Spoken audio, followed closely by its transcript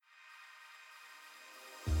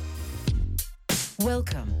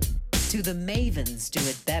Welcome to the Mavens Do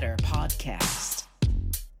It Better podcast.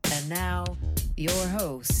 And now, your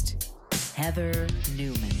host, Heather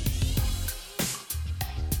Newman.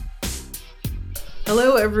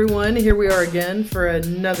 Hello, everyone. Here we are again for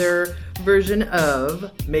another version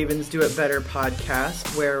of Mavens Do It Better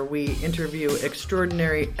podcast, where we interview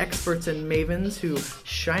extraordinary experts and mavens who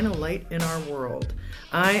shine a light in our world.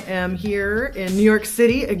 I am here in New York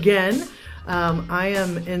City again.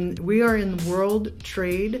 We are in World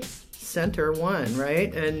Trade Center 1,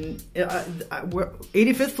 right? And we're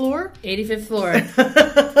 85th floor? 85th floor.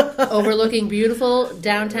 Overlooking beautiful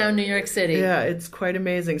downtown New York City. Yeah, it's quite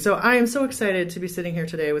amazing. So I am so excited to be sitting here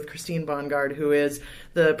today with Christine Bongard, who is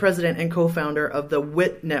the president and co-founder of the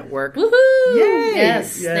WIT Network. Woohoo! Yay!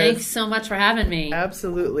 Yes, thanks so much for having me.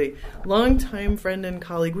 Absolutely. Longtime friend and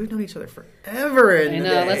colleague. We've known each other forever. I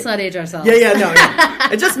know, let's not age ourselves. No.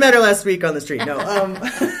 I just met her last week on the street. No.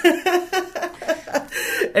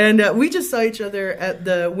 And we just saw each other at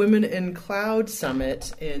the Women in Cloud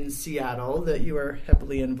Summit in Seattle that you were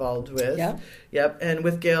heavily involved with. Yep. And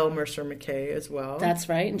with Gail Mercer-McKay as well. That's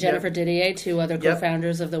right. And Jennifer Didier, two other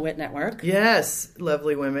co-founders of the WIT Network. Yes.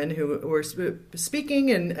 Lovely women who were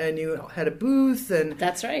speaking and you had a booth. And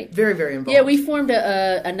that's right. Very, very involved. Yeah, we formed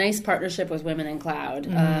a nice partnership with Women in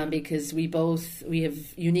Cloud because we have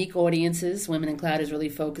unique audiences. Women in Cloud is really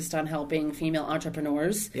focused on helping female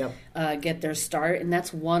entrepreneurs get their start. And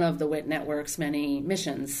that's one of the WIT Network's many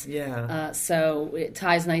missions. Yeah. So it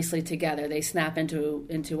ties nicely together. They snap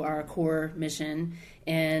into our core mission.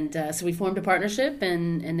 And so we formed a partnership,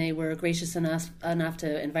 and they were gracious enough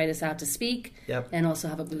to invite us out to speak and also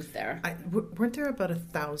have a booth there. Weren't there about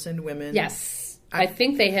 1,000 women? Yes. I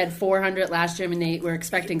think they had 400 last year. I mean, they were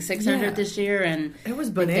expecting 600 this year, and it was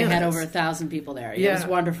bananas. They had over 1,000 people there. Yeah. It was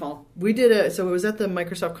wonderful. We did so it was at the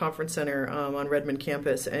Microsoft Conference Center on Redmond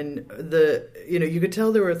campus, and you could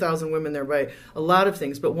tell there were 1,000 women there by a lot of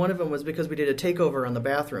things, but one of them was because we did a takeover on the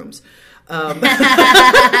bathrooms.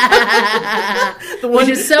 Which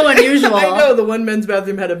is so unusual. I know, the one men's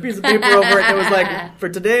bathroom had a piece of paper over it that was like, for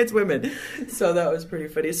today it's women. So that was pretty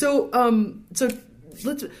funny. So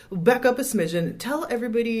let's back up a smidgen. Tell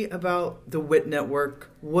everybody about the WIT Network,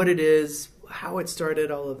 what it is, how it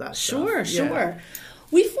started, all of that stuff. Sure. Yeah.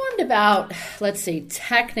 We formed about,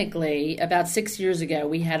 technically about 6 years ago.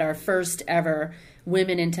 We had our first ever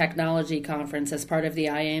Women in Technology conference as part of the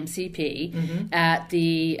IAMCP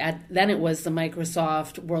then it was the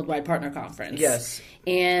Microsoft Worldwide Partner Conference. Yes.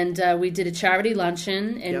 And we did a charity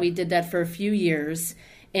luncheon, and we did that for a few years.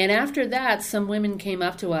 And after that, some women came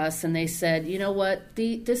up to us and they said, you know what,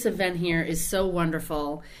 this event here is so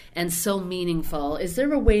wonderful and so meaningful. Is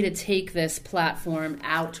there a way to take this platform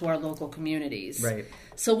out to our local communities? Right.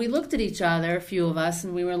 So we looked at each other, a few of us,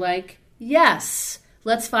 and we were like, yes,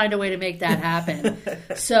 let's find a way to make that happen.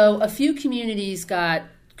 So a few communities got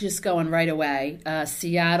just going right away.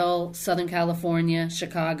 Seattle, Southern California,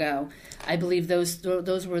 Chicago. I believe those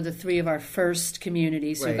were the three of our first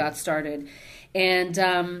communities who got started.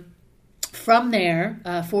 And from there,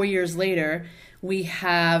 4 years later, we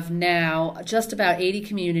have now just about 80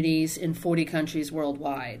 communities in 40 countries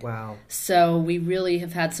worldwide. Wow. So we really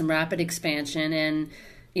have had some rapid expansion. And,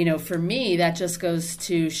 for me, that just goes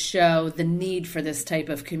to show the need for this type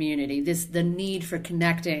of community, the need for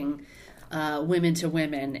connecting women to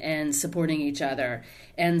women and supporting each other.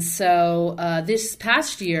 And so this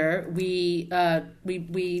past year, we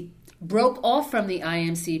broke off from the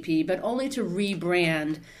IMCP, but only to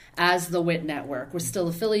rebrand as the WIT Network. We're still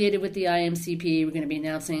affiliated with the IMCP. We're going to be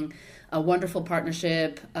announcing a wonderful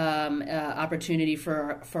partnership opportunity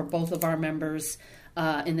for both of our members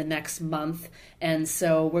in the next month. And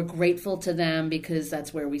so we're grateful to them because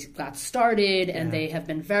that's where we got started, and they have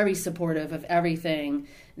been very supportive of everything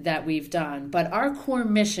that we've done. But our core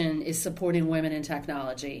mission is supporting women in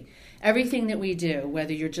technology. Everything that we do,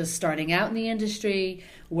 whether you're just starting out in the industry,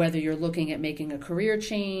 whether you're looking at making a career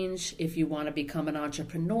change, if you want to become an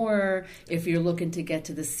entrepreneur, if you're looking to get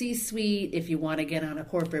to the C-suite, if you want to get on a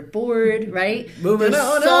corporate board, right? Moving there's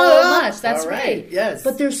on so up. much. That's right. Yes.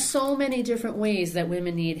 But there's so many different ways that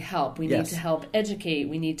women need help. We need to help educate.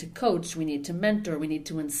 We need to coach. We need to mentor. We need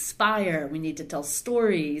to inspire. We need to tell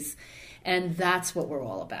stories. And that's what we're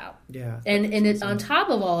all about. Yeah. And on top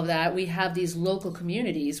of all of that, we have these local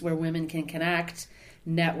communities where women can connect,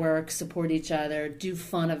 network, support each other, do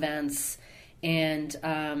fun events. and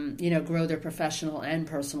grow their professional and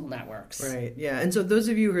personal networks. Right. Yeah. And so those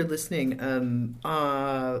of you who are listening,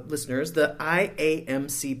 listeners, the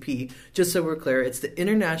IAMCP, just so we're clear, it's the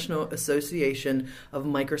International Association of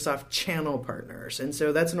Microsoft Channel Partners. And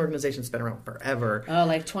so that's an organization that's been around forever. Oh,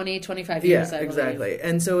 like 20, 25 years, I believe. Exactly.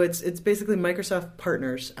 And so it's basically Microsoft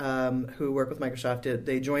partners who work with Microsoft.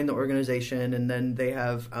 They join the organization, and then they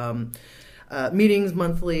have meetings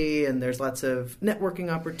monthly, and there's lots of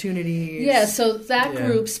networking opportunities. Yeah, so that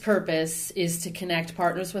group's purpose is to connect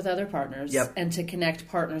partners with other partners and to connect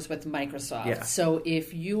partners with Microsoft. Yeah. So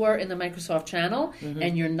if you are in the Microsoft channel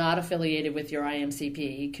and you're not affiliated with your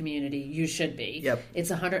IMCP community, you should be. Yep.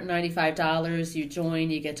 It's $195. You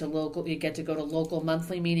join, you get to go to local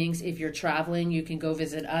monthly meetings. If you're traveling, you can go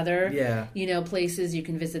visit other places. You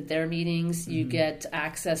can visit their meetings. You get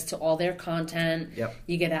access to all their content. Yep.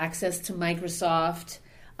 You get access to Microsoft,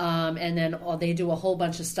 and then they do a whole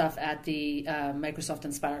bunch of stuff at the Microsoft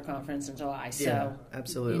Inspire conference in July. So,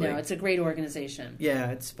 absolutely, it's a great organization. Yeah,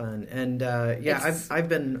 it's fun, and I've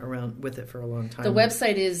been around with it for a long time. The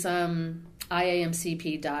website is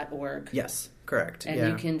iamcp.org. Yes, correct. And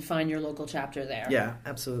you can find your local chapter there. Yeah,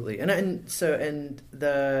 absolutely. And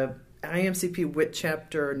the IMCP WIT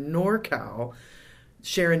chapter NorCal,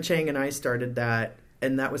 Sharon Chang and I started that.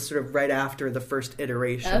 And that was sort of right after the first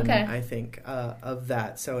iteration, I think, of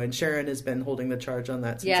that. So, and Sharon has been holding the charge on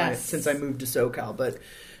that since I moved to SoCal. But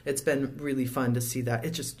it's been really fun to see that.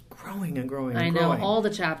 It's just growing and growing and growing. I know, all the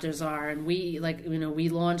chapters are. And we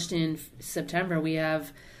launched in September. We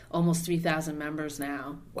have almost 3,000 members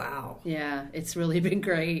now. Wow. Yeah, it's really been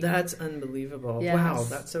great. That's unbelievable. Yes. Wow,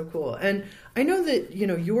 that's so cool. And I know that,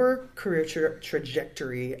 your career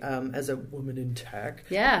trajectory as a woman in tech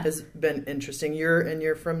has been interesting.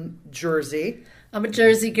 You're from Jersey. I'm a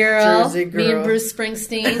Jersey girl. Me and Bruce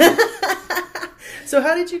Springsteen. So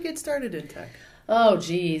how did you get started in tech? Oh,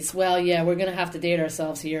 geez. Well, yeah, we're going to have to date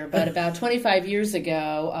ourselves here. But about 25 years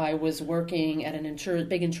ago, I was working at an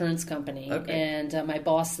big insurance company. And my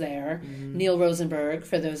boss there, Neil Rosenberg,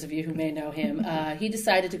 for those of you who may know him, he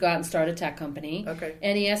decided to go out and start a tech company.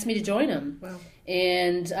 And he asked me to join him. Wow.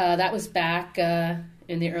 And that was back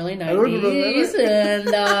in the early 90s. And,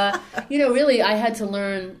 really, I had to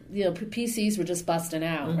learn, PCs were just busting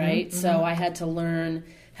out, right? So I had to learn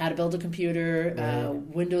how to build a computer,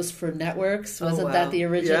 Windows for networks. Wasn't that the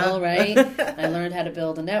original, right? I learned how to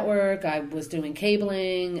build a network. I was doing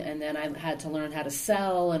cabling, and then I had to learn how to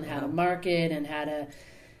sell and how to market and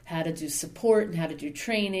how to do support and how to do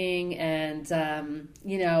training. And,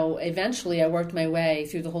 eventually I worked my way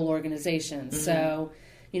through the whole organization. So,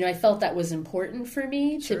 I felt that was important for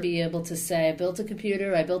me to be able to say, I built a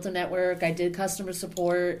computer, I built a network, I did customer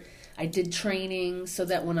support, I did training, so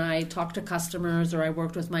that when I talked to customers or I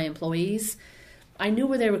worked with my employees, I knew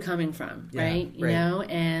where they were coming from, right?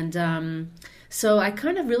 And so I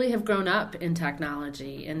kind of really have grown up in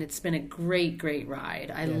technology, and it's been a great, great ride.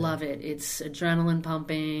 I love it. It's adrenaline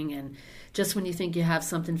pumping, and just when you think you have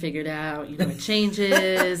something figured out, it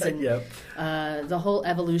changes. And the whole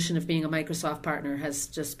evolution of being a Microsoft partner has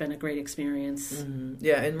just been a great experience. Mm-hmm.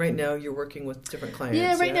 Yeah, and right now you're working with different clients.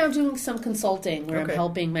 Yeah, right now I'm doing some consulting where I'm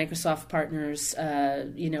helping Microsoft partners,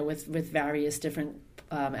 with various different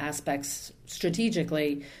aspects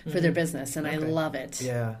strategically for their business, and I love it.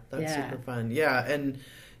 Yeah, that's super fun. Yeah, and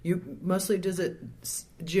you mostly,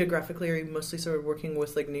 geographically, are you mostly sort of working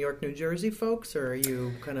with like New York, New Jersey folks, or are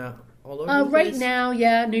you kind of all over the place? Right now,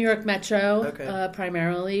 New York Metro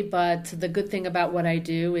primarily, but the good thing about what I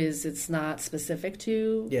do is it's not specific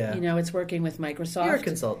to, it's working with Microsoft. You're a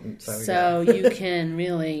consultant, so you can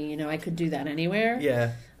really, I could do that anywhere.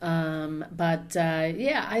 Yeah.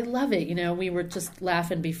 I love it. We were just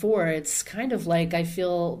laughing before. It's kind of like I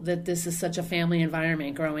feel that this is such a family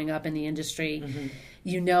environment growing up in the industry. Mm-hmm.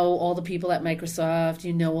 All the people at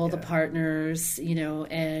Microsoft, all the partners,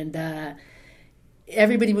 and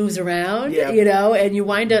everybody moves around, and you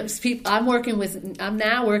wind up. I'm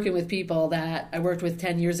now working with people that I worked with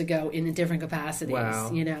 10 years ago in different capacities, so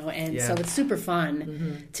it's super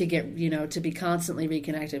fun to get, to be constantly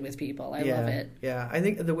reconnected with people. I love it. Yeah, I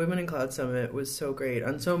think the Women in Cloud Summit was so great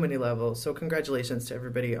on so many levels. So congratulations to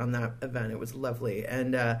everybody on that event. It was lovely,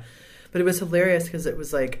 and but it was hilarious because it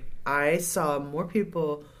was like I saw more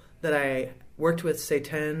people that I worked with, say,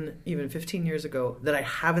 10, even 15 years ago that I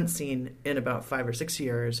haven't seen in about 5 or 6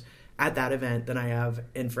 years at that event than I have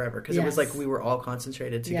in forever. Because it was like we were all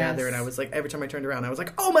concentrated together, and I was like, every time I turned around, I was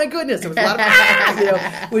like, oh my goodness, there was a lot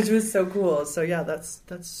of which was so cool. So yeah, that's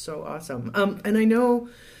so awesome. And I know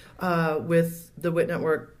with the WIT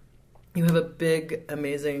Network, You have a big,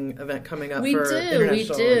 amazing event coming up We for do.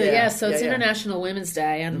 International. Yeah, so it's yeah. International Women's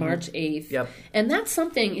Day on March 8th. Yep. And that's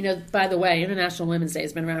something, by the way, International Women's Day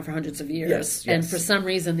has been around for hundreds of years. Yes. And for some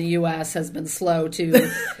reason, the U.S. has been slow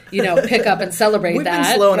to, pick up and celebrate We've that.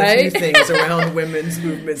 been slow on right? a few things around women's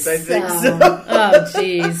movements, I think. So. Oh,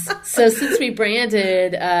 geez. So since we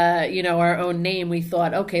branded, our own name, we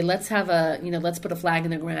thought, okay, let's have let's put a flag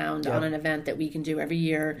in the ground on an event that we can do every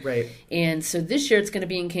year. Right. And so this year it's going to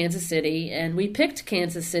be in Kansas City, and we picked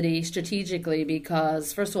Kansas City strategically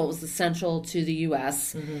because, first of all, it was central to the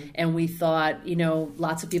U.S., and we thought,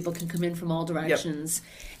 lots of people can come in from all directions.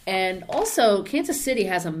 Yep. And also, Kansas City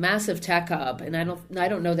has a massive tech hub, and I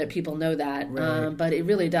don't know that people know that, right. but it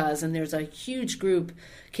really does. And there's a huge group,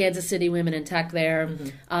 Kansas City Women in Tech there.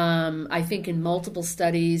 I think in multiple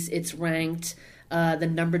studies, it's ranked the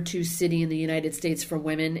number 2 city in the United States for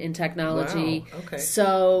women in technology. Wow. Okay.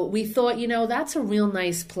 So we thought, that's a real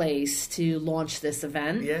nice place to launch this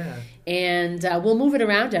event. Yeah. And we'll move it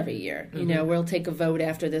around every year. We'll take a vote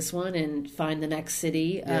after this one and find the next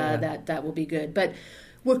city that will be good. But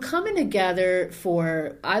we're coming together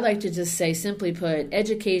for, I like to just say, simply put,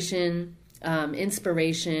 education,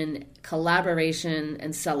 inspiration, collaboration,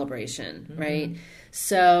 and celebration, right?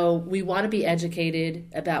 So we want to be educated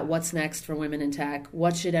about what's next for women in tech.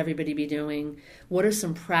 What should everybody be doing? What are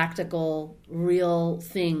some practical, real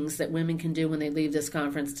things that women can do when they leave this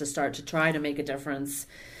conference to start to try to make a difference?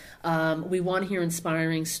 We want to hear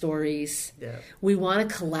inspiring stories. Yeah. We want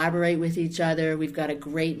to collaborate with each other. We've got a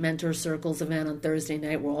great Mentor Circles event on Thursday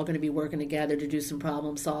night. We're all going to be working together to do some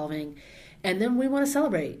problem solving. And then we want to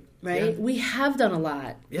celebrate, right? Yeah. We have done a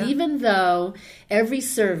lot. Yeah. Even though every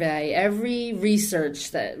survey, every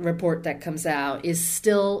research report that comes out is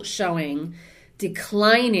still showing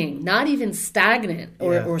declining, not even stagnant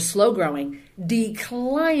or slow growing,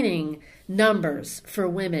 declining numbers for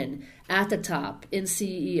women at the top in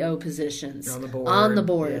CEO positions, on the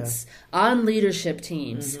boards, on leadership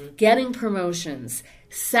teams, getting promotions,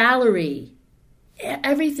 salary.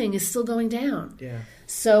 Everything is still going down. Yeah.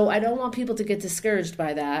 So I don't want people to get discouraged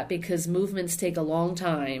by that because movements take a long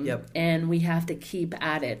time and we have to keep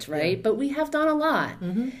at it, right? Yeah. But we have done a lot.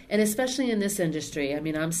 And especially in this industry, I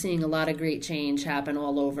mean, I'm seeing a lot of great change happen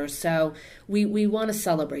all over. So we want to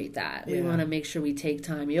celebrate that. Yeah. We want to make sure we take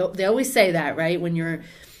time. They always say that, right? When you're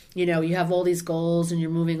you have all these goals and you're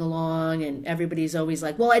moving along and everybody's always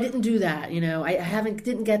like, well, I didn't do that. I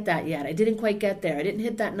didn't get that yet. I didn't quite get there. I didn't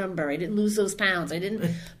hit that number. I didn't lose those pounds.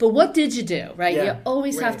 But what did you do, right? Yeah, you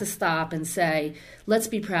always have to stop and say, let's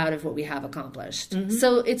be proud of what we have accomplished.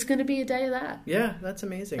 So it's going to be a day of that. Yeah, that's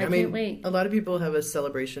amazing. I can't wait. A lot of people have a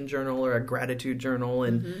celebration journal or a gratitude journal.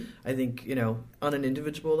 And I think, on an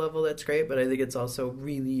individual level, that's great. But I think it's also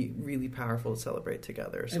really, really powerful to celebrate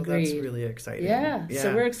together. So that's really exciting. Yeah.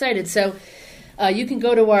 So we're excited. So you can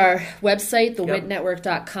go to our website,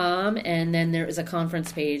 thewitnetwork.com, and then there is a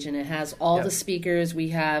conference page, and it has all the speakers. We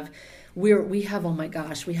have, oh my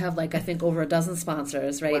gosh, we have I think over a dozen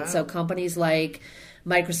sponsors, right? Wow. So companies like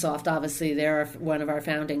Microsoft, obviously, they're one of our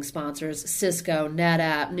founding sponsors, Cisco,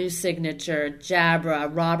 NetApp, New Signature, Jabra,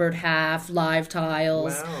 Robert Half, Live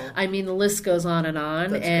Tiles. Wow. I mean, the list goes on and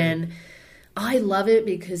on. That's and great. I love it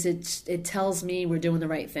because it tells me we're doing the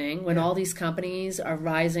right thing. When all these companies are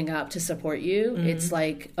rising up to support you, it's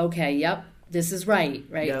like, okay, yep, this is right?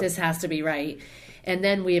 Yep. This has to be right. And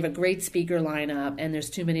then we have a great speaker lineup, and there's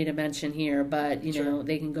too many to mention here, but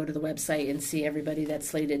they can go to the website and see everybody that's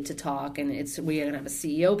slated to talk. And we are going to have a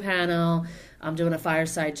CEO panel. I'm doing a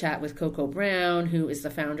fireside chat with Coco Brown, who is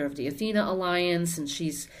the founder of the Athena Alliance, and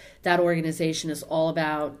that organization is all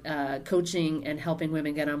about coaching and helping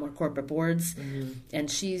women get on more corporate boards.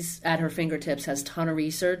 And she's at her fingertips, has a ton of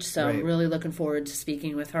research, so I'm really looking forward to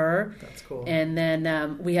speaking with her. That's cool. And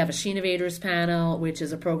then we have a She-Novators panel, which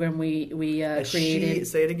is a program we created.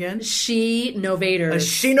 Say it again? She-Novators. A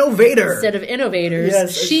She-Novator. Instead of innovators,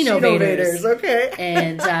 yes, She-Novators. Okay.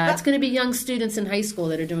 And it's going to be young students in high school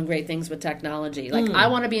that are doing great things with technology. I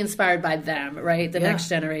want to be inspired by them, right? The next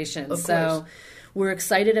generation. Of so course. We're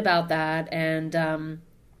excited about that. And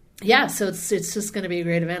so it's just going to be a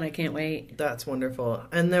great event. I can't wait. That's wonderful.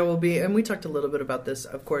 And there will be, and we talked a little bit about this,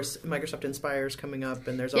 of course, Microsoft Inspires coming up,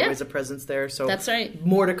 and there's always a presence there. So that's right.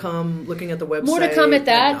 More to come, looking at the website. More to come at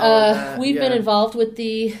that. We've been involved with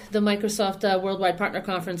the Microsoft Worldwide Partner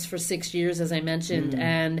Conference for 6 years, as I mentioned,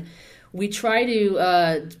 and We try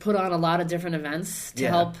to put on a lot of different events to Yeah.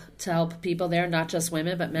 help people there, not just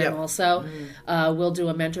women, but men Yep. also. We'll do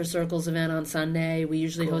a mentor circles event on Sunday. We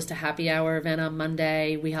usually host a happy hour event on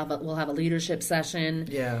Monday. We'll have a leadership session.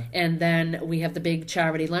 Yeah. And then we have the big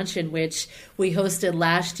charity luncheon, which we hosted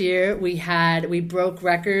last year. We broke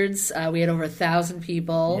records. We had over 1,000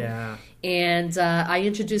 people. Yeah. And I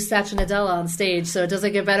introduced Satya Nadella on stage, so it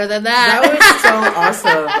doesn't get better than that. That was so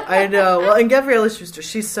awesome. I know. Well, and Gabriella Schuster,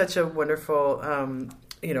 she's such a wonderful,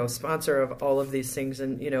 sponsor of all of these things.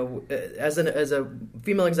 And, as a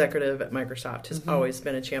female executive at Microsoft, has always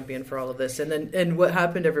been a champion for all of this. And what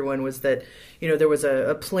happened, everyone, was that, there was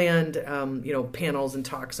a planned, panels and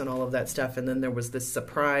talks and all of that stuff. And then there was this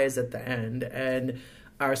surprise at the end. And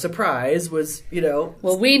our surprise was,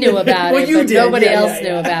 Well, we knew about well, it, you but did. nobody Yeah, else yeah, knew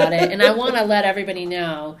yeah. about it. And I want to let everybody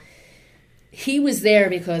know he was there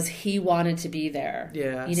because he wanted to be there.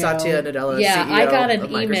 Yeah, Satya Nadella, Yeah, CEO I got an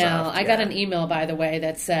of email. Microsoft, I got yeah. an email, by the way,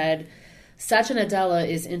 that said, Satya Nadella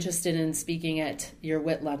is interested in speaking at your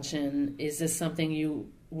WIT luncheon. Is this something you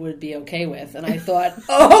would be okay with? And I thought,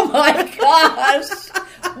 oh my gosh,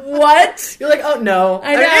 what? You're like, oh, no.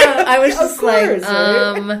 I know. I was Of just course,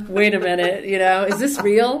 like, right? wait a minute, is this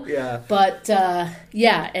real? Yeah. But,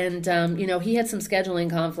 yeah, and, he had some scheduling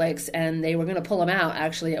conflicts, and they were going to pull him out,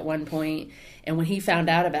 actually, at one point. And when he found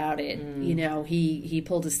out about it, he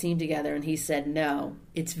pulled his team together, and he said, no,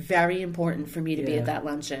 it's very important for me to be Yeah. at that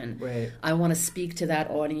luncheon. Right. I want to speak to that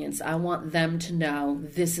audience. I want them to know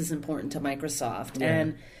this is important to Microsoft. Yeah.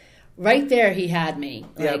 And right there, he had me.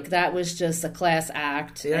 Yep. Like, that was just a class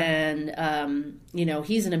act. Yeah. And,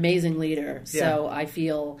 he's an amazing leader. So Yeah. I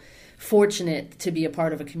feel fortunate to be a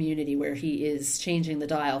part of a community where he is changing the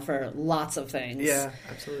dial for lots of things. Yeah,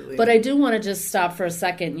 absolutely. But I do want to just stop for a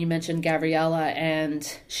second. You mentioned Gabriella, and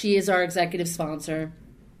she is our executive sponsor.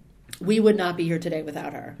 We would not be here today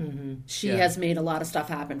without her. She Yeah. has made a lot of stuff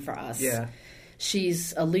happen for us. Yeah.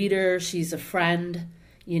 She's a leader. She's a friend,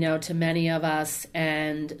 to many of us,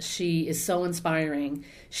 and she is so inspiring.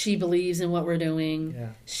 She believes in what we're doing. Yeah.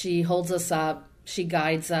 She holds us up. She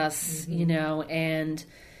guides us, and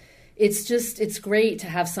it's great to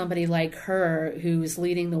have somebody like her who's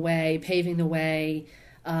leading the way, paving the way,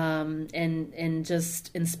 and just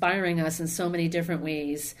inspiring us in so many different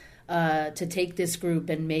ways to take this group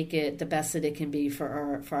and make it the best that it can be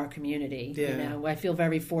for our community. Yeah. I feel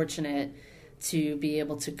very fortunate to be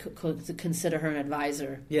able to consider her an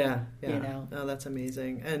advisor. Yeah. Oh, that's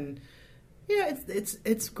amazing. And yeah,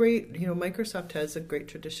 it's great. Microsoft has a great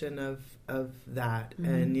tradition of that,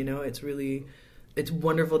 and it's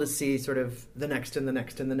wonderful to see sort of the next and the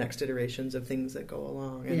next and the next iterations of things that go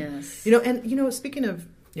along. And, Yes. Speaking of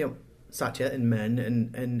Satya and men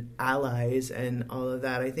and allies and all of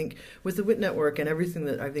that, I think with the WIT Network and everything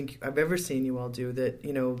that I think I've ever seen you all do, that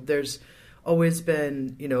there's always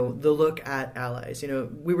been the look at allies.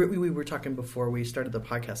 We were talking before we started the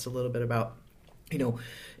podcast a little bit about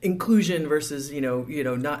inclusion versus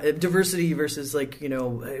not diversity versus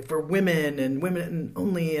for women and women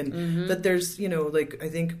only, and that there's I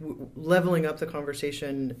think leveling up the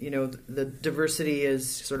conversation. The diversity is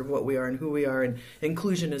sort of what we are and who we are, and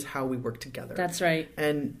inclusion is how we work together. That's right.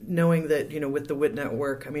 And knowing that with the WIT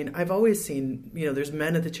Network, I mean, I've always seen there's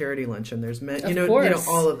men at the charity luncheon, there's men, Of course.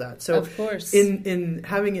 all of that. So Of course. in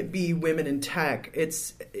having it be women in tech,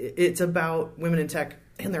 it's about women in tech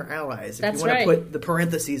and their allies. If That's you want right. to put the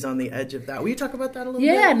parentheses on the edge of that. Will you talk about that a little bit?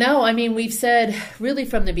 Yeah, no, I mean, we've said really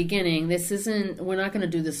from the beginning, we're not going to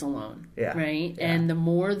do this alone. Yeah. Right? Yeah. And the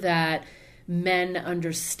more that men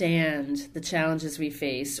understand the challenges we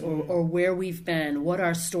face or where we've been, what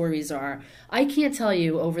our stories are. I can't tell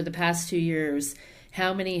you over the past 2 years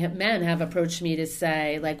how many men have approached me to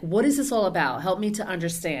say, what is this all about? Help me to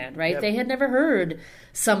understand, right? Yep. They had never heard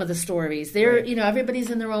some of the stories. They're, Right. everybody's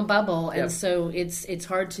in their own bubble, and Yep. so it's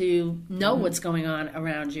hard to know what's going on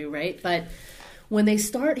around you, right? But when they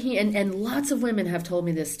start here, and lots of women have told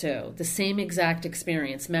me this too, the same exact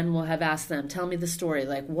experience. Men will have asked them, tell me the story,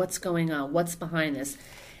 what's going on, what's behind this?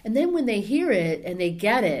 And then when they hear it and they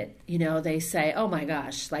get it, they say, oh my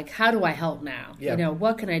gosh, how do I help now? Yeah.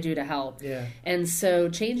 What can I do to help? Yeah. And so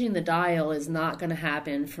changing the dial is not going to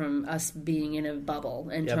happen from us being in a bubble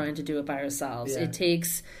and Yep. trying to do it by ourselves. Yeah. It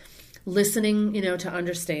takes listening, to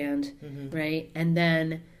understand, right? And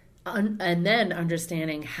then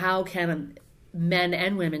understanding how can men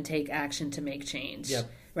and women take action to make change. Yep.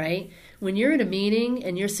 Right? When you're in a meeting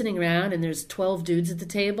and you're sitting around and there's 12 dudes at the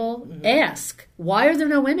table, ask, why are there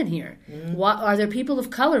no women here? Why, are there people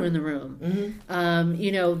of color in the room?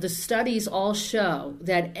 The studies all show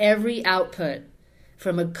that every output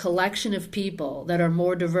from a collection of people that are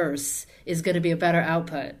more diverse is going to be a better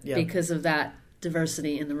output because of that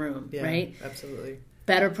diversity in the room, right? Absolutely.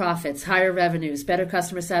 Better profits, higher revenues, better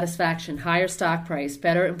customer satisfaction, higher stock price,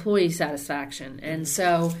 better employee satisfaction. And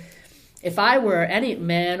so if I were any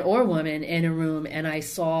man or woman in a room and I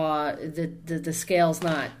saw the scales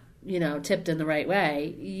not, tipped in the right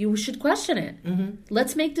way, you should question it. Mm-hmm.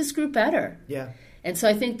 Let's make this group better. Yeah. And so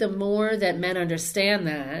I think the more that men understand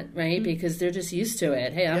that, right, mm-hmm. because they're just used to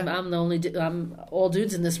it. Hey, I'm the only, I'm all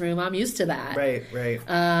dudes in this room. I'm used to that. Right.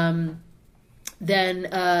 Then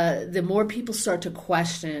the more people start to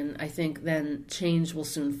question, I think then change will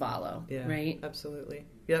soon follow. Yeah. Right. Absolutely.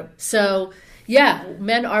 Yep. So,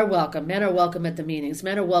 men are welcome. Men are welcome at the meetings.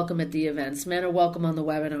 Men are welcome at the events. Men are welcome on the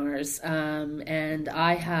webinars. And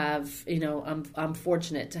I have, I'm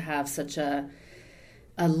fortunate to have such a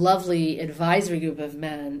lovely advisory group of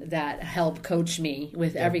men that help coach me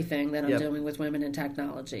with everything that I'm doing with women in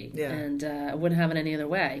technology. Yeah. And I wouldn't have it any other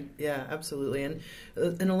way. Yeah, absolutely. And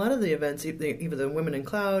in a lot of the events, even the Women in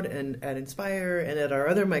Cloud and at Inspire and at our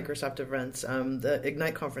other Microsoft events, the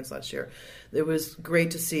Ignite conference last year, it was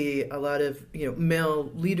great to see a lot of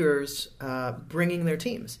male leaders bringing their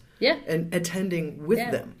teams. Yeah. And attending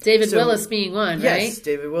with them. David Willis being one, right? Yes,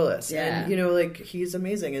 David Willis. Yeah. And, he's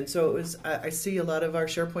amazing. And so it was, I see a lot of our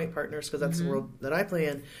SharePoint partners, because that's mm-hmm. the world that I play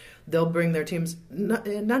in, they'll bring their teams,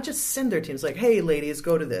 not just send their teams like, hey, ladies,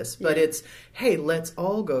 go to this. But it's, hey, let's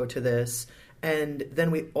all go to this. And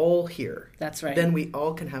then we all hear. That's right. Then we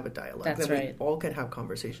all can have a dialogue. That's then right. we all can have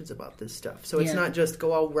conversations about this stuff. So it's not just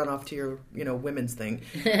go all run off to your, women's thing.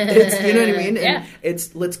 It's, you know what I mean? And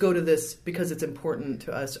it's let's go to this because it's important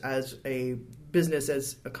to us as a business,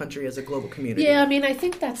 as a country, as a global community. Yeah, I mean, I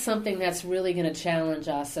think that's something that's really going to challenge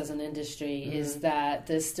us as an industry mm-hmm. is that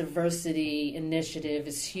this diversity initiative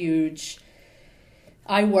is huge.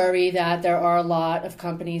 I worry that there are a lot of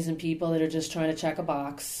companies and people that are just trying to check a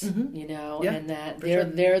box, mm-hmm. And that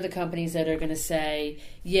they're the companies that are going to say,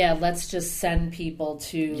 let's just send people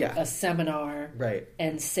to a seminar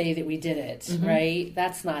and say that we did it, mm-hmm. right?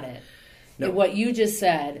 That's not it. No. What you just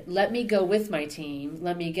said, let me go with my team,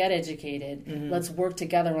 let me get educated, mm-hmm. let's work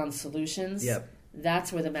together on solutions. Yep.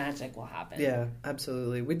 That's where the magic will happen. Yeah,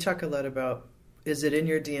 absolutely. We talk a lot about, is it in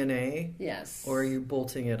your DNA? Yes. Or are you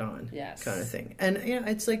bolting it on? Yes. Kind of thing. And,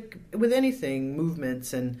 it's like with anything,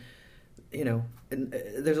 movements and,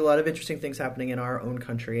 there's a lot of interesting things happening in our own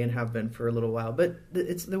country and have been for a little while. But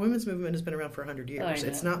the women's movement has been around for 100 years.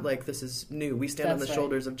 It's not like this is new. We stand on the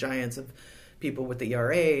shoulders of giants, of people with the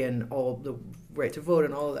ERA and all the right to vote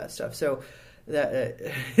and all of that stuff. So that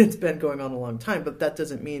it's been going on a long time, but that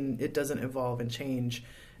doesn't mean it doesn't evolve and change.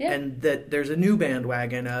 Yeah. And that there's a new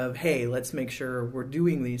bandwagon of, hey, let's make sure we're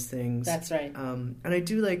doing these things. That's right. And I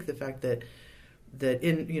do like the fact that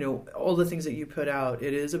in, all the things that you put out,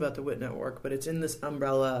 it is about the WIT network, but it's in this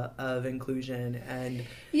umbrella of inclusion and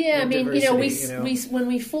diversity, we when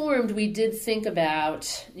we formed, we did think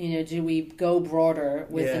about, do we go broader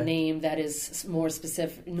with a name that is more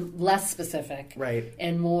specific, less specific, right,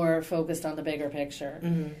 and more focused on the bigger picture.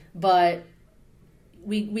 Mm-hmm. But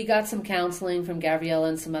we got some counseling from Gabriella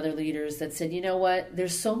and some other leaders that said, you know what,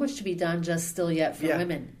 there's so much to be done just still yet for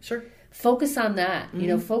women. Sure. Focus on that.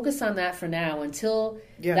 Mm-hmm. Focus on that for now until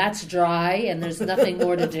that's dry and there's nothing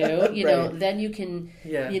more to do. Then you can,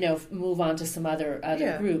 move on to some other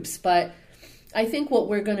groups. But I think what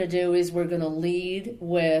we're going to do is we're going to lead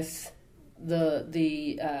with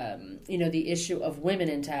the issue of women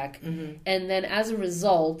in tech, mm-hmm. and then as a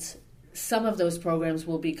result, some of those programs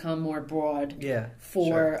will become more broad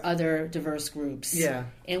for other diverse groups. Yeah.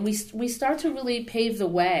 And we start to really pave the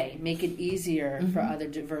way, make it easier mm-hmm. for other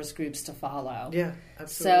diverse groups to follow. Yeah,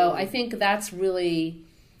 absolutely. So I think that's really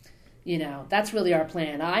our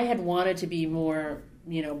plan. I had wanted to be more,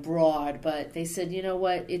 broad, but they said, you know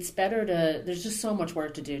what, it's better there's just so much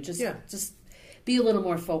work to do. Just be a little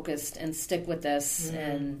more focused and stick with this,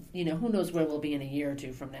 mm-hmm. and who knows where we'll be in a year or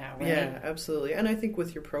two from now, right? Yeah, absolutely. And I think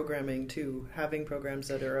with your programming too, having programs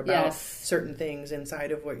that are about certain things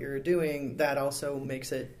inside of what you're doing, that also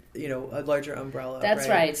makes it a larger umbrella. That's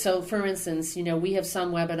right. So for instance, we have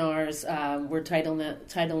some webinars, we're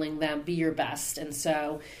titling them Be Your Best. And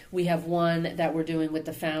so we have one that we're doing with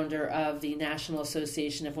the founder of the National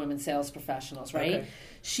Association of Women Sales Professionals, right? Okay.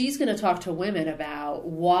 She's going to talk to women about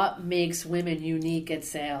what makes women unique at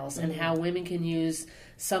sales, mm-hmm. and how women can use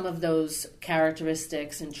some of those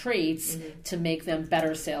characteristics and traits to make them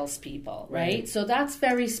better salespeople, right? So that's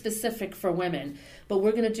very specific for women. But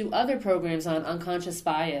we're going to do other programs on unconscious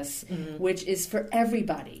bias, which is for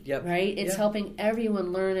everybody, right? It's helping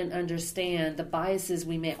everyone learn and understand the biases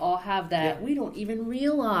we may all have that we don't even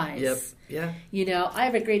realize. You know, I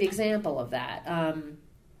have a great example of that.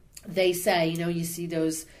 They say, you know, you see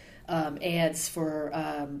those ads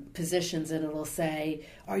for positions, and it'll say,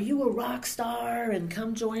 "Are you a rock star? And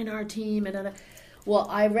come join our team." And well,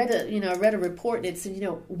 I read a report, and it said, you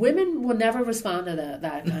know, women will never respond to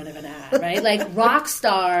that kind of an ad, right? Like rock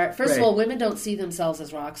star. First of all, women don't see themselves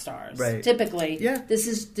as rock stars. Typically, this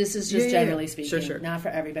is just generally speaking, not for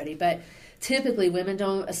everybody, but typically women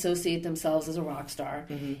don't associate themselves as a rock star.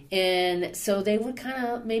 And so they would kind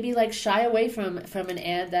of maybe like shy away from an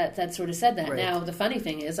ad that sort of said that. Now, the funny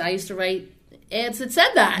thing is I used to write ads that said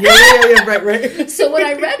that. Right. So when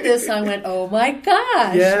I read this, I went, oh my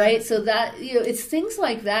gosh, right? So that, you know, it's things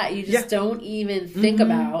like that you just don't even think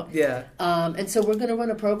about. And so we're going to run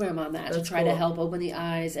a program on that to try to help open the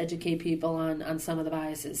eyes, educate people on some of the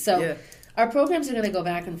biases. So our programs are going to go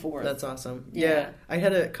back and forth. That's awesome. Yeah. I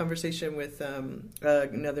had a conversation with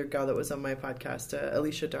another gal that was on my podcast,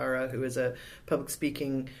 Alicia Dara, who is a public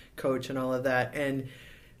speaking coach and all of that. And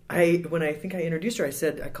when I think I introduced her,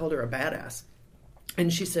 I called her a badass.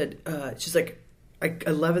 And she said, she's like,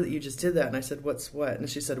 I love it that you just did that. And I said, what's what? And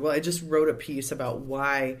she said, well, I just wrote a piece about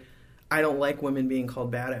why I don't like women being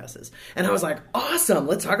called badasses. And I was like, awesome,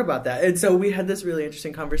 let's talk about that. And so we had this really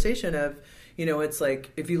interesting conversation of, you know, it's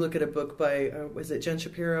like, if you look at a book by, was it Jen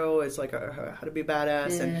Shapiro? It's like How to Be a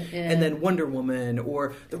Badass. And then Wonder Woman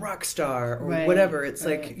or The Rock Star or whatever. It's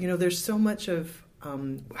like, you know, there's so much of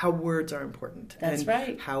how words are important. That's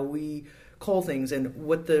right. How we call things and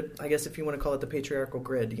what I guess if you want to call it the patriarchal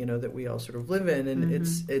grid, you know, that we all sort of live in. And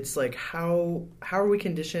it's like, how are we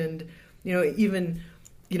conditioned, you know, even,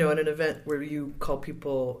 you know, at an event where you call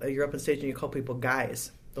people, you're up on stage and you call people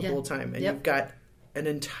guys the whole time. And you've got an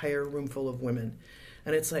entire room full of women.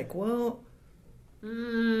 And it's like, well,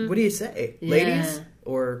 what do you say? Ladies?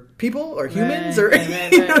 Or people? Or humans? Or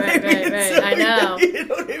you know what I mean? So, I know. You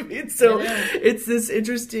know what I mean? So it's this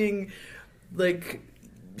interesting, like,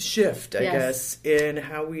 shift, I guess, in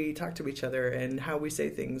how we talk to each other and how we say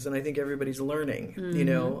things. And I think everybody's learning, you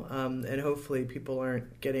know, and hopefully people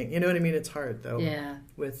aren't getting, you know what I mean? It's hard, though,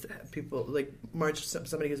 with people, like,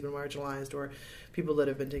 somebody who's been marginalized or people that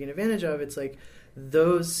have been taken advantage of. It's like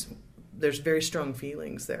there's very strong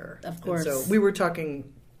feelings there. Of course. And so we were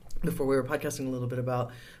talking before we were podcasting a little bit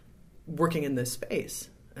about working in this space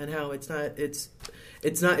and how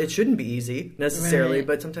it shouldn't be easy necessarily,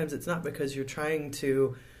 but sometimes it's not, because you're trying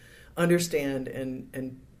to understand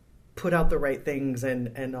and put out the right things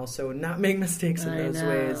and also not make mistakes in those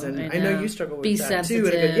ways. And I know you struggle with that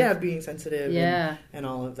sensitive. too. Being sensitive and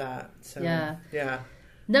all of that. So,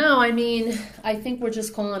 No, I mean, I think we're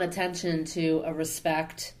just calling attention to a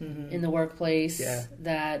respect in the workplace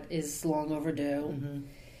that is long overdue,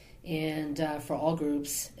 and for all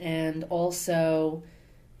groups, and also,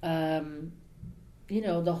 you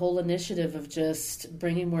know, the whole initiative of just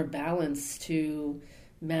bringing more balance to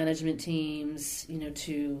management teams, you know,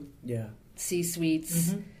 to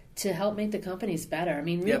C-suites, to help make the companies better. I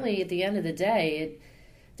mean, really, at the end of the day,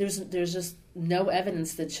 there's just no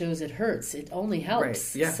evidence that shows it hurts. It only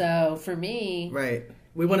helps. So for me,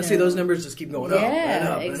 we want to see those numbers just keep going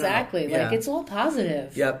up. Exactly. And up. Like it's all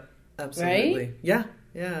positive. Absolutely. Right? Yeah,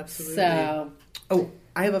 absolutely. So,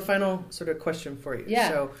 I have a final sort of question for you.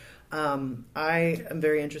 So, I am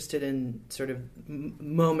very interested in sort of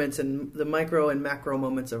moments and the micro and macro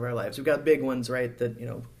moments of our lives. We've got big ones, right? That, you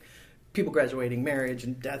know, people graduating, marriage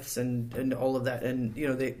and deaths and all of that. And, you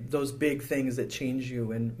know, those big things that change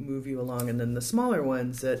you and move you along. And then the smaller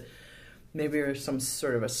ones that maybe are some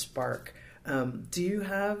sort of a spark. Do you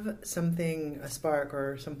have a spark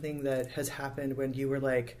or something that has happened when you were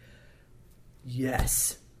like,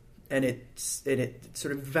 yes, and it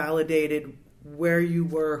sort of validated where you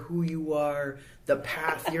were, who you are, the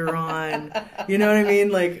path you're on, you know what I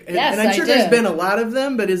mean? Like, yes, and I'm sure there's been a lot of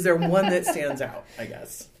them, but is there one that stands out, I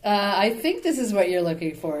guess? I think this is what you're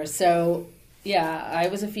looking for. So, I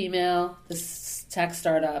was a female, this tech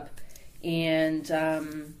startup, and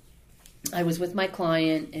I was with my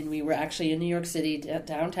client, and we were actually in New York City,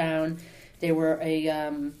 downtown. They were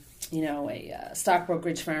a stock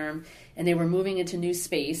brokerage firm, and they were moving into new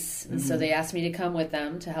space. And so they asked me to come with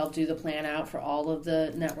them to help do the plan out for all of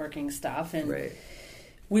the networking stuff. And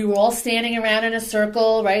we were all standing around in a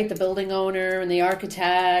circle, right? The building owner and the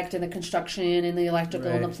architect and the construction and the electrical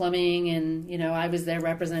and the plumbing. And, you know, I was there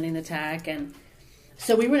representing the tech. And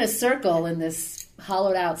So we were in a circle in this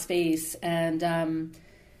hollowed out space, and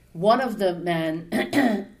one of the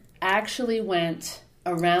men actually went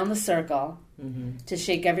around the circle to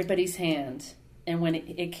shake everybody's hand. And when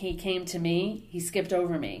he came to me, he skipped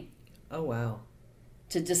over me. Oh, wow.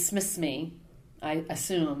 To dismiss me, I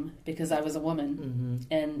assume, because I was a woman,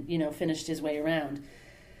 and, finished his way around.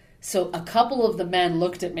 So a couple of the men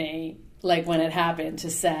looked at me, like when it happened, to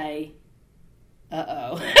say,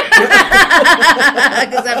 uh-oh.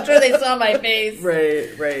 Because I'm sure they saw my face.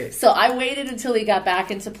 Right. So I waited until he got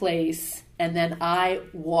back into place, and then I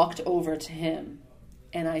walked over to him,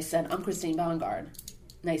 and I said, I'm Christine Bongard.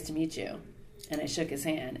 Nice to meet you. And I shook his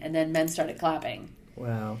hand, and then men started clapping.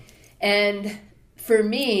 Wow. And for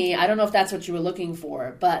me, I don't know if that's what you were looking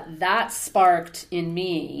for, but that sparked in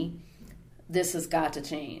me, this has got to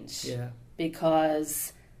change. Yeah.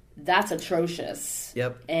 Because that's atrocious.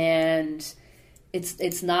 Yep. And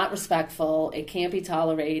it's not respectful. It can't be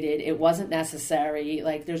tolerated. It wasn't necessary.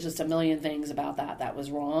 Like, there's just a million things about that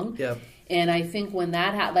was wrong. Yep. And I think when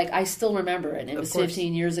that happened, like, I still remember it. It was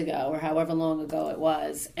 15 years ago or however long ago it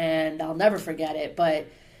was. And I'll never forget it. But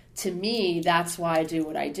to me, that's why I do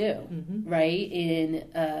what I do, right?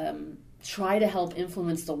 In try to help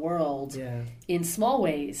influence the world in small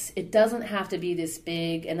ways. It doesn't have to be this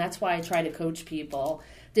big. And that's why I try to coach people.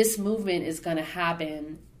 This movement is going to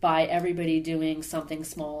happen by everybody doing something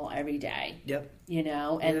small every day. Yep.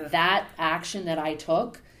 And that action that I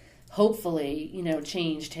took, hopefully,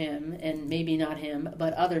 changed him, and maybe not him,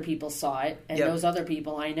 but other people saw it, and those other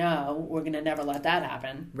people I know we're going to never let that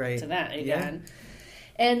happen to that again. Yeah.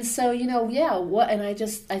 And so, and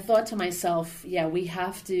I thought to myself, we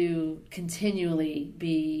have to continually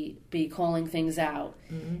be calling things out,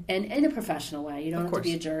 and in a professional way. You don't have to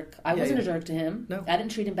be a jerk. I wasn't a jerk to him. No. I didn't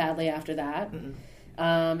treat him badly after that.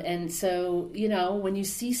 And so, when you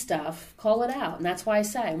see stuff, call it out. And that's why I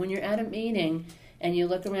say, when you're at a meeting and you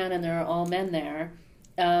look around and there are all men there,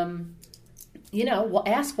 ask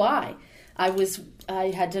why.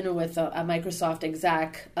 I had dinner with a Microsoft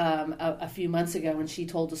exec a few months ago, and she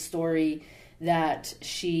told a story that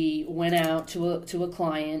she went out to a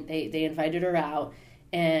client. They invited her out,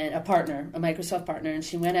 and a Microsoft partner, and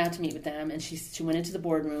she went out to meet with them, and she went into the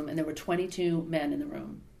boardroom, and there were 22 men in the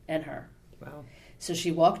room and her. Wow. So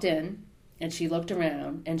she walked in, and she looked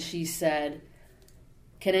around, and she said,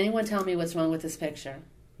 "Can anyone tell me what's wrong with this picture?"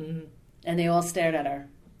 And they all stared at her.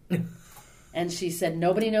 And she said,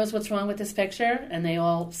 "Nobody knows what's wrong with this picture?" And they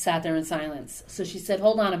all sat there in silence. So she said,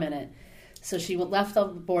 "Hold on a minute." So she left the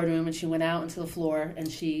boardroom, and she went out into the floor,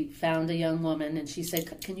 and she found a young woman, and she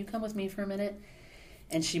said, "Can you come with me for a minute?"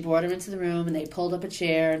 And she brought her into the room, and they pulled up a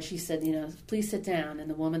chair, and she said, "Please sit down." And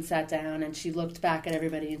the woman sat down, and she looked back at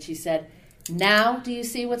everybody, and she said, "Now do you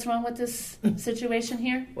see what's wrong with this situation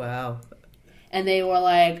here?" Wow. And they were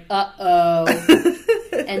like, uh-oh.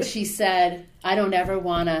 And she said, "I don't ever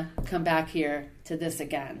want to come back here to this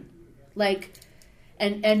again."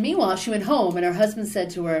 And meanwhile, she went home, and her husband said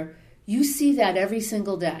to her, "You see that every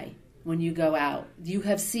single day when you go out. You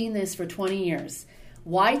have seen this for 20 years.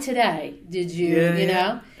 Why today did you,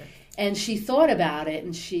 know?" And she thought about it,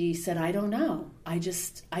 and she said, "I don't know. I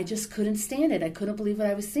just couldn't stand it. I couldn't believe what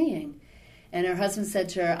I was seeing." And her husband said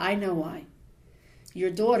to her, "I know why. Your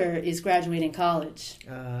daughter is graduating college.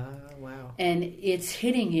 Wow. And it's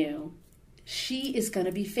hitting you. She is going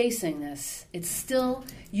to be facing this. It's still,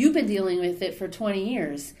 you've been dealing with it for 20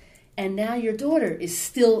 years, and now your daughter is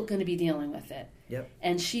still going to be dealing with it." Yep.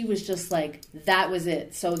 And she was just like, that was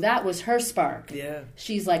it. So that was her spark. Yeah.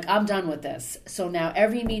 She's like, "I'm done with this." So now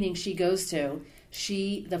every meeting she goes to,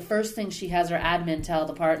 the first thing she has her admin tell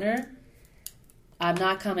the partner, "I'm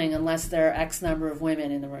not coming unless there are X number of women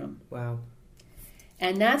in the room." Wow.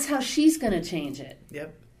 And that's how she's going to change it.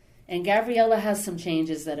 Yep. And Gabriella has some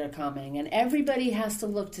changes that are coming. And everybody has to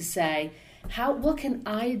look to say, what can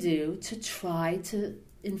I do to try to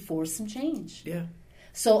enforce some change? Yeah.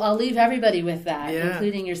 So I'll leave everybody with that, Yeah.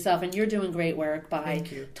 including yourself. And you're doing great work by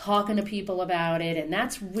talking to people about it. And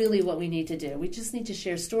that's really what we need to do. We just need to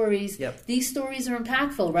share stories. Yep. These stories are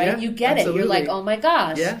impactful, right? Yeah, You get absolutely. it. You're like, oh my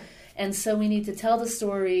gosh. Yeah. And so we need to tell the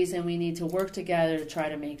stories, and we need to work together to try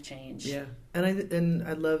to make change. Yeah. And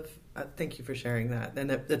I love, thank you for sharing that. And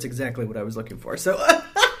that's exactly what I was looking for. So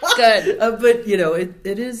Good. But,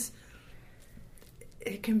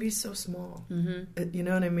 it can be so small. Mm-hmm. You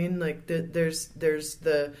know what I mean? Like there's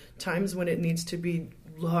the times when it needs to be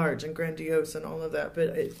large and grandiose and all of that.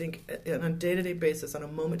 But I think on a day-to-day basis, on a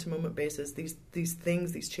moment-to-moment basis, these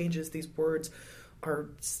things, these changes, these words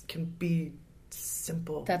can be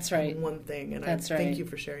simple. That's right. One thing. And That's thank you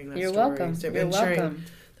for sharing that story. You're welcome. You're welcome.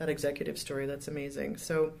 That executive story. That's amazing.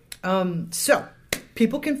 So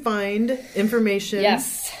People can find information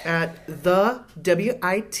Yes. at the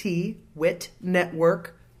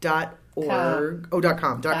witnetwork.org.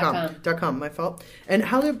 .com. My fault. And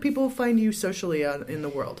how do people find you socially in the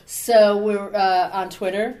world? So we're on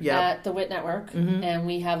Twitter Yep. at The Wit Network, and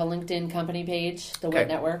we have a LinkedIn company page, The Wit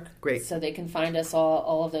Network. Great. So they can find us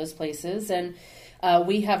all of those places. And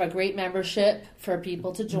we have a great membership for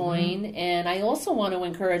people to join. And I also want to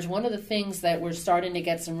encourage, one of the things that we're starting to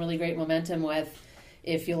get some really great momentum with,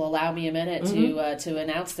 if you'll allow me a minute to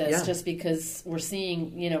announce this, Yeah. just because we're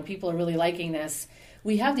seeing, people are really liking this.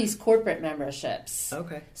 We have these corporate memberships.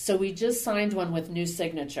 Okay. So we just signed one with New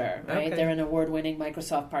Signature, right? Okay. They're an award-winning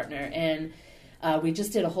Microsoft partner. And we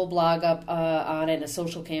just did a whole blog up on it and a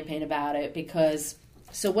social campaign about it because,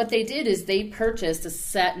 so what they did is they purchased a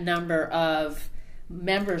set number of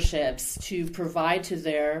memberships to provide to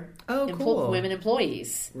their cool. women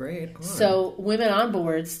employees. Right on. So women on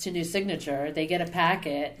boards to New Signature, they get a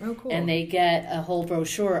packet cool. and they get a whole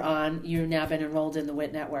brochure on you've now been enrolled in the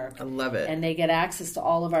WIT Network. I love it. And they get access to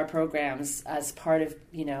all of our programs as part of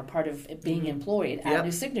being employed at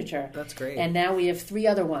New Signature. That's great. And now we have 3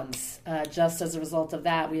 other ones. Just as a result of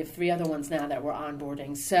that, we have 3 other ones now that we're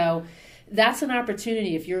onboarding. So that's an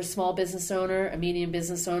opportunity if you're a small business owner, a medium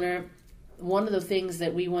business owner. One of the things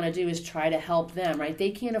that we want to do is try to help them, right? They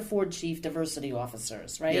can't afford chief diversity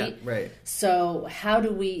officers, right? Yeah, right. So how do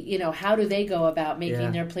they go about making Yeah.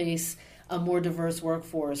 their place a more diverse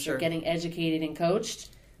workforce Sure. or getting educated and coached?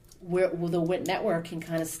 Where the WIT Network can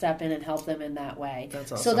kind of step in and help them in that way.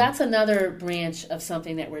 That's awesome. So that's another branch of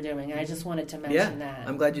something that we're doing. And I just wanted to mention that.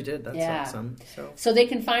 I'm glad you did. That's Yeah. awesome. So they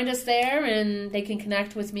can find us there, and they can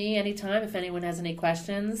connect with me anytime if anyone has any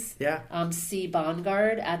questions. Yeah. C.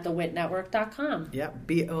 Bongard at thewitnetwork.com. Yeah,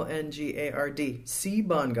 Bongard, C.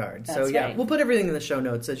 Bongard. So That's yeah, right. we'll put everything in the show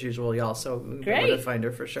notes as usual, y'all. So we'll be able to Great. find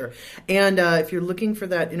her for sure. And if you're looking for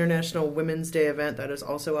that International Women's Day event, that is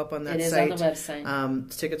also up on that It is site. on the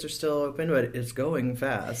website. Tickets are still open, but it's going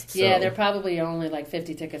fast. So. Yeah, there are probably only like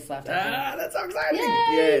 50 tickets left. I think. That's so exciting!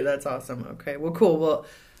 Yay! Yay, that's awesome. Okay, well, cool. Well,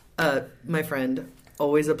 my friend,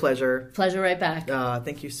 always a pleasure. Pleasure right back.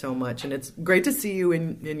 Thank you so much, and it's great to see you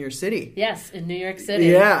in your city. Yes, in New York City.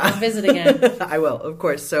 Yeah. I'll visit again. I will, of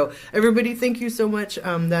course. So, everybody, thank you so much.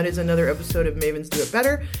 That is another episode of Mavens Do It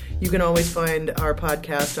Better. You can always find our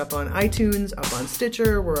podcast up on iTunes, up on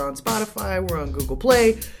Stitcher. We're on Spotify. We're on Google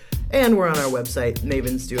Play. And we're on our website,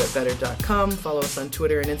 mavensdoitbetter.com. Follow us on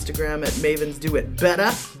Twitter and Instagram at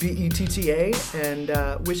mavensdoitbetta, B-E-T-T-A. And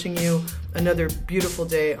wishing you another beautiful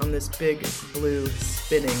day on this big blue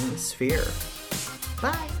spinning sphere.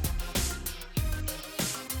 Bye.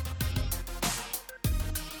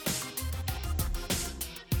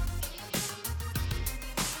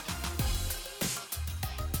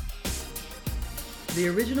 The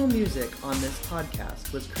original music on this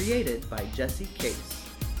podcast was created by Jesse Case.